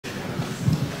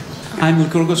I'm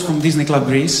Lykurgos from Disney Club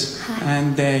Greece. Hi.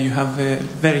 And you have a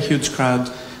very huge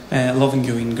crowd loving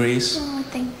you in Greece. Oh,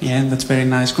 thank you. Yeah, that's very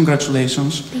nice.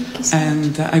 Congratulations. Thank you so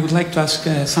And I would like to ask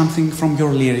something from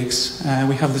your lyrics.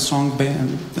 We have the song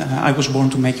I Was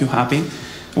Born to Make You Happy,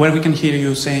 where we can hear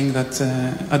you saying that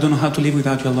I don't know how to live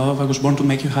without your love. I was born to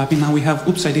make you happy. Now we have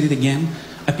Oops, I Did It Again.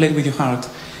 I Played With Your Heart.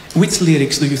 Which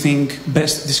lyrics do you think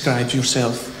best describes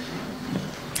yourself?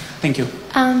 Thank you.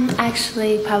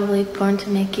 Actually, probably Born to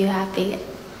Make You Happy.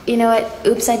 You know what?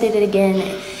 Oops, I Did It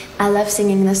Again. I love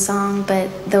singing the song,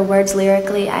 but the words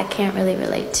lyrically I can't really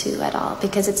relate to at all,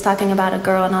 because it's talking about a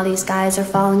girl and all these guys are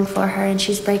falling for her and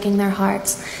she's breaking their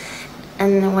hearts.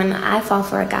 And when I fall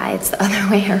for a guy, it's the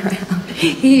other way around.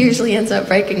 He usually ends up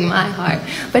breaking my heart.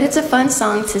 But it's a fun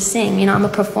song to sing. You know, I'm a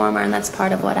performer and that's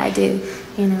part of what I do,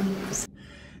 you know.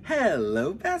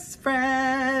 Hello best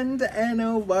friend,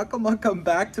 and welcome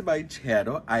back to my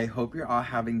channel. I hope you're all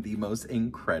having the most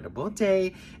incredible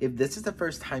day. If this is the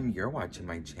first time you're watching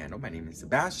my channel, my name is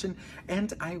Sebastian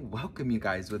and I welcome you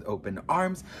guys with open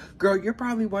arms. Girl, you're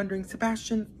probably wondering,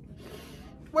 Sebastian,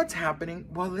 what's happening?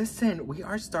 Well, listen, we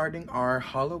are starting our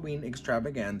Halloween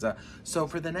extravaganza. So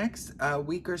for the next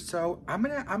week or so, I'm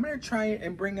gonna try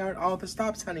and bring out all the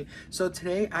stops, honey. So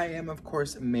today I am, of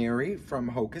course, Mary from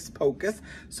Hocus Pocus.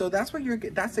 So that's what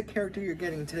that's the character you're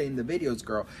getting today in the videos,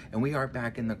 girl. And we are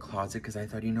back in the closet because I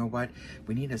thought, you know what?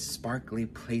 We need a sparkly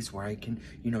place where I can,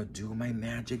 you know, do my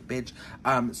magic, bitch.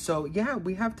 So yeah,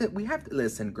 we have to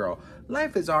listen, girl.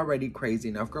 Life is already crazy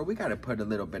enough, girl. We gotta put a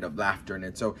little bit of laughter in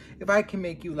it. So if I can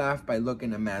make you laugh by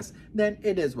looking a mess, then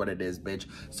it is what it is, bitch.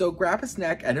 So grab a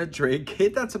snack and a drink,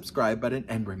 hit that subscribe button,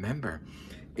 and remember,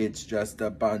 it's just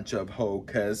a bunch of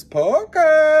hocus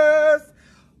pocus.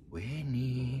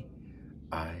 Winnie,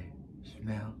 I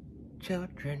smell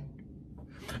children.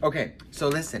 Okay, so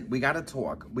listen, we gotta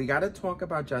talk. We gotta talk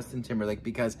about Justin Timberlake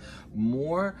because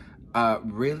more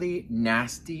really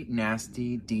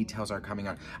nasty details are coming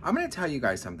on. I'm gonna tell you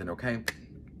guys something, okay?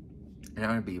 And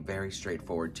I'm gonna be very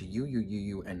straightforward to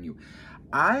you and you.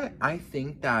 I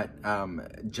think that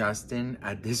Justin,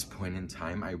 at this point in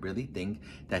time, I really think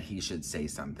that he should say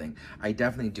something. I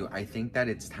definitely do. I think that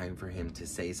it's time for him to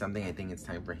say something. I think it's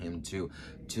time for him to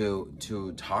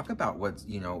talk about what's,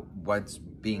 you know, what's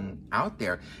being out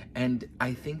there. And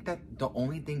I think that the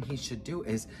only thing he should do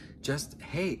is just,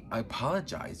 hey,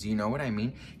 apologize. You know what I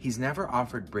mean? He's never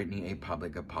offered Britney a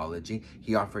public apology.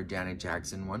 He offered Janet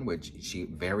Jackson one, which she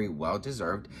very well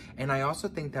deserved. And I also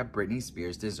think that Britney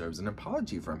Spears deserves an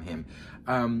apology from him.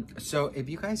 So if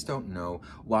you guys don't know,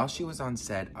 while she was on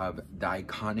set of the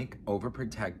iconic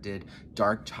Overprotected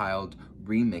Dark Child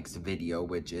remix video,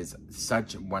 which is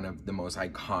such one of the most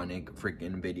iconic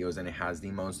freaking videos, and it has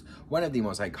one of the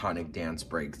most iconic dance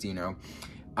breaks, you know,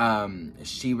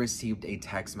 she received a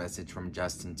text message from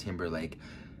Justin Timberlake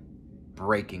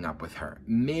breaking up with her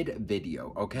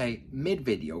mid-video, okay?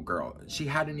 Mid-video, girl. She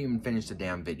hadn't even finished the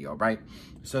damn video, right?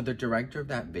 So the director of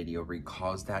that video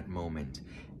recalls that moment,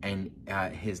 and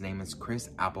his name is Chris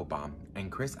Applebaum,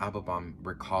 and Chris Applebaum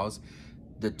recalls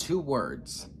the two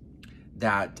words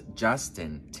that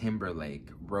Justin Timberlake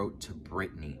wrote to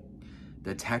Britney.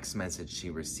 The text message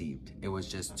she received, it was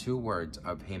just two words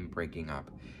of him breaking up.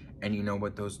 And you know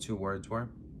what those two words were?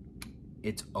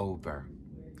 It's over.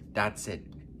 That's it.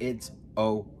 It's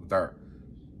over.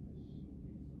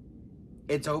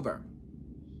 It's over.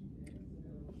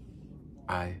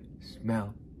 I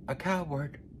smell a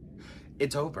coward.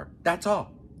 It's over. That's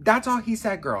all. That's all he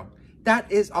said, girl.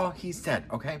 That is all he said,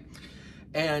 okay?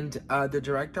 And the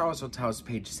director also tells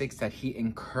Page 6 that he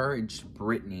encouraged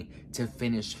Britney to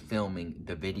finish filming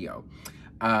the video.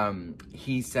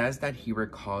 He says that he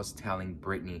recalls telling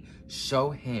Britney,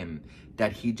 show him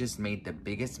that he just made the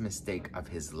biggest mistake of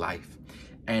his life.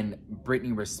 And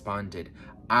Britney responded,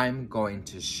 I'm going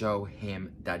to show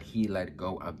him that he let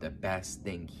go of the best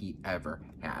thing he ever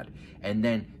had. And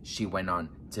then she went on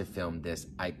to film this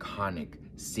iconic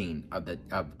scene of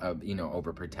you know,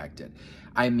 Overprotected.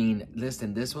 I mean,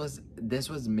 listen, this was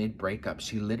mid breakup.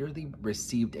 She literally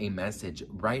received a message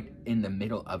right in the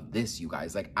middle of this, you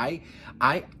guys. Like I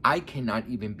cannot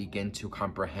even begin to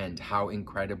comprehend how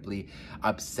incredibly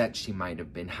upset she might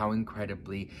have been, how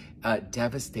incredibly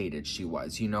devastated she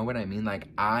was. You know what I mean? Like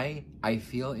I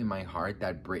feel in my heart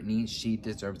that Britney, she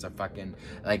deserves a fucking,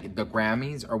 like, the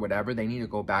Grammys or whatever. They need to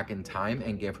go back in time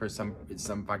and give her some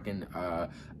fucking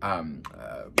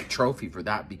trophy for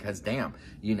that, because damn,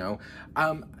 you know.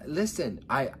 Listen,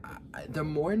 the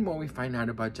more and more we find out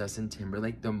about Justin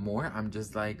Timberlake, the more I'm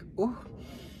just like, oh,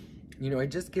 you know,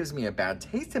 it just gives me a bad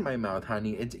taste in my mouth,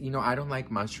 honey. It's, you know, I don't like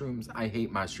mushrooms. I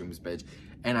hate mushrooms, bitch.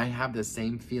 And I have the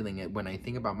same feeling. When I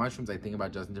think about mushrooms, I think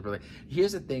about Justin Timberlake.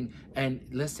 Here's the thing, and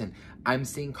listen, I'm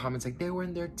seeing comments like, they were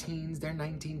in their teens, they're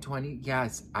 19, 20.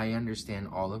 Yes, I understand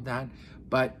all of that.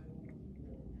 But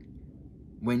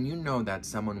when you know that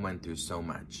someone went through so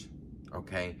much,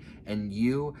 okay, and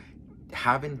you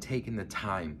haven't taken the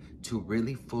time to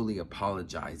really fully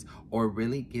apologize or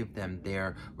really give them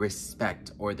their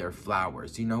respect or their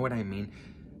flowers, you know what I mean?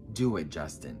 Do it,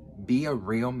 Justin. Be a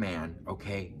real man,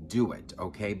 okay? Do it,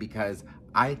 okay? Because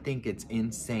I think it's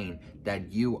insane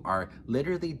that you are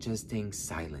literally just staying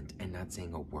silent and not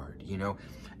saying a word, you know?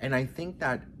 And I think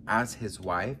that as his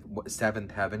wife,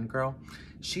 seventh heaven girl,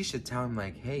 she should tell him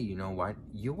like, hey, you know what?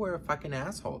 You were a fucking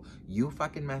asshole. You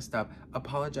fucking messed up.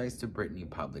 Apologize to Britney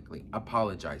publicly.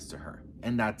 Apologize to her.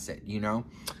 And that's it, you know?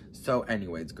 So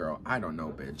anyways, girl, I don't know,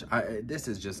 bitch. This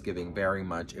is just giving very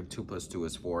much, if 2 + 2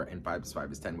 is 4 and 5 +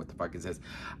 5 is 10, what the fuck is this?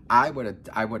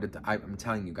 I'm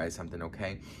telling you guys something,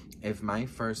 okay? If my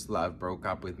first love broke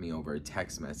up with me over a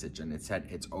text message and it said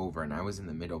it's over, and I was in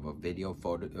the middle of a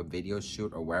video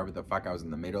shoot or wherever the fuck I was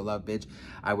in the middle of, bitch,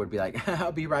 I would be like,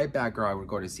 I'll be right back, girl. I would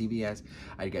go to CVS.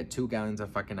 I'd get 2 gallons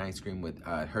of fucking ice cream with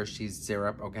Hershey's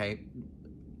syrup, okay?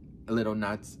 Little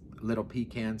nuts, little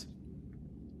pecans,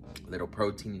 little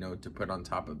protein, you know, to put on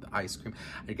top of the ice cream.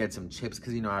 I get some chips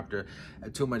because, you know, after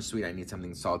too much sweet, I need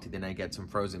something salty. Then I get some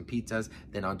frozen pizzas.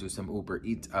 Then I'll do some Uber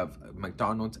Eats of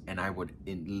McDonald's, and I would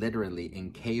literally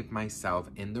encave myself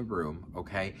in the room,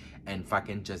 okay, and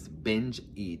fucking just binge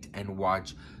eat and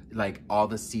watch like all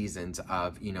the seasons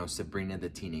of, you know, Sabrina the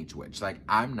Teenage Witch. Like,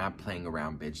 I'm not playing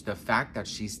around, bitch. The fact that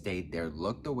she stayed there,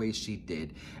 looked the way she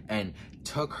did, and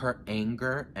took her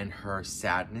anger and her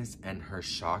sadness and her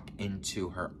shock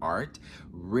into her art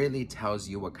really tells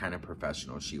you what kind of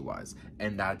professional she was.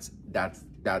 And that's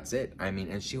it. I mean,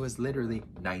 and she was literally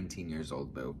 19 years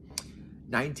old, boo.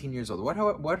 19 years old. What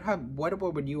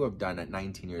would you have done at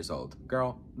 19 years old,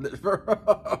 girl?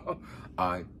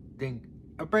 I think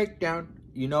a breakdown.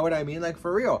 You know what I mean? Like,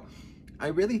 for real. I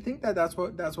really think that that's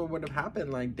what would have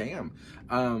happened. Like, damn.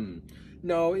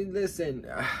 No, listen,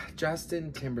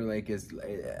 Justin Timberlake is,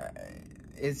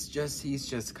 he's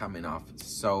just coming off.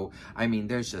 So, I mean,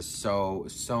 there's just so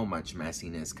much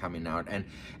messiness coming out.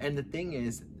 And the thing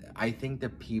is, I think the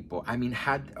people, I mean,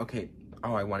 okay,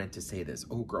 oh, I wanted to say this.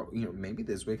 Oh, girl, you know, maybe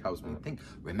this wig helps me think.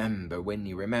 Remember when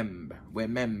you remember.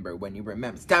 Remember when you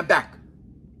remember. Stand back.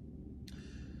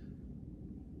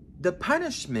 The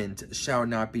punishment shall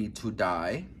not be to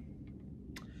die,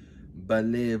 but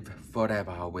live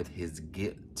forever with his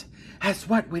guilt. As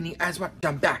what, Winnie? As what?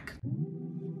 Jump back.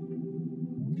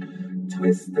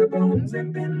 Twist the bones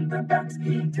and bend the backs.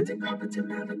 To the copper to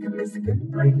Malika Michigan.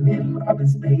 Bring him of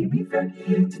his baby fat.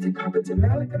 To the copper to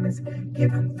Malika Michigan.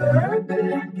 Give him the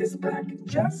blackest black,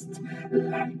 just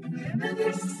like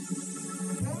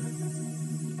this.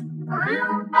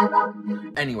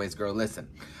 Anyways, girl, listen.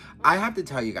 I have to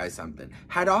tell you guys something.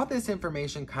 Had all this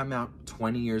information come out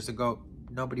 20 years ago,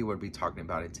 nobody would be talking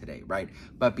about it today, right?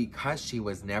 But because she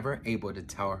was never able to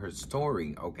tell her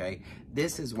story, okay,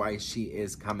 this is why she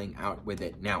is coming out with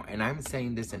it now. And I'm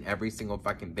saying this in every single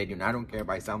fucking video, and I don't care if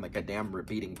I sound like a damn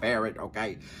repeating parrot,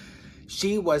 okay?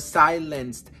 She was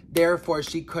silenced, therefore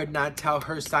she could not tell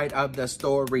her side of the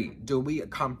story. Do we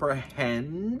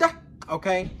comprehend?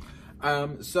 Okay?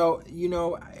 So, you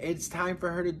know, it's time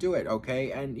for her to do it,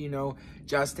 okay? And, you know,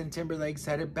 Justin Timberlake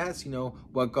said it best, you know,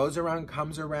 what goes around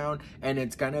comes around, and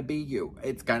it's gonna be you.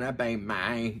 It's gonna be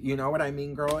my, you know what I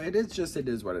mean, girl? It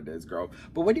is what it is, girl.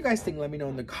 But what do you guys think? Let me know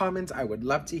in the comments. I would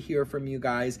love to hear from you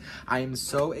guys. I am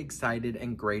so excited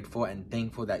and grateful and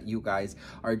thankful that you guys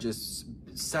are just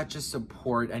such a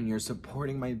support, and you're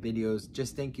supporting my videos.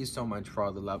 Just thank you so much for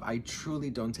all the love. I truly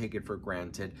don't take it for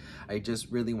granted. I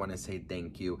just really want to say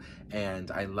thank you, and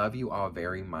I love you all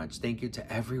very much. Thank you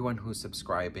to everyone who's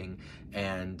subscribing,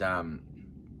 and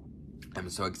I'm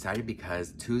so excited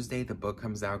because Tuesday the book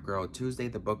comes out, girl. Tuesday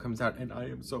the book comes out, and I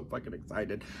am so fucking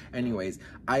excited. Anyways,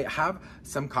 I have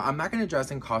some, I'm not going to dress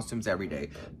in costumes every day,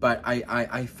 but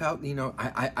I felt, you know,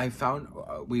 I found,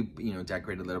 we, you know,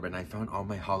 decorated a little bit, and I found all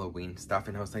my Halloween stuff,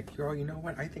 and I was like, girl, you know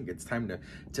what? I think it's time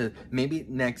to maybe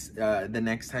the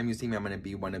next time you see me, I'm going to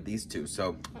be one of these two.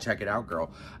 So check it out,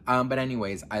 girl. But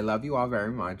anyways, I love you all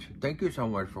very much. Thank you so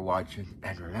much for watching,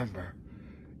 and remember,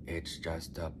 it's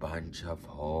just a bunch of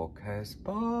hocus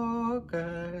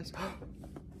pocus.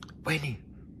 Winnie,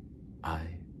 I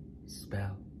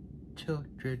spell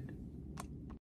children.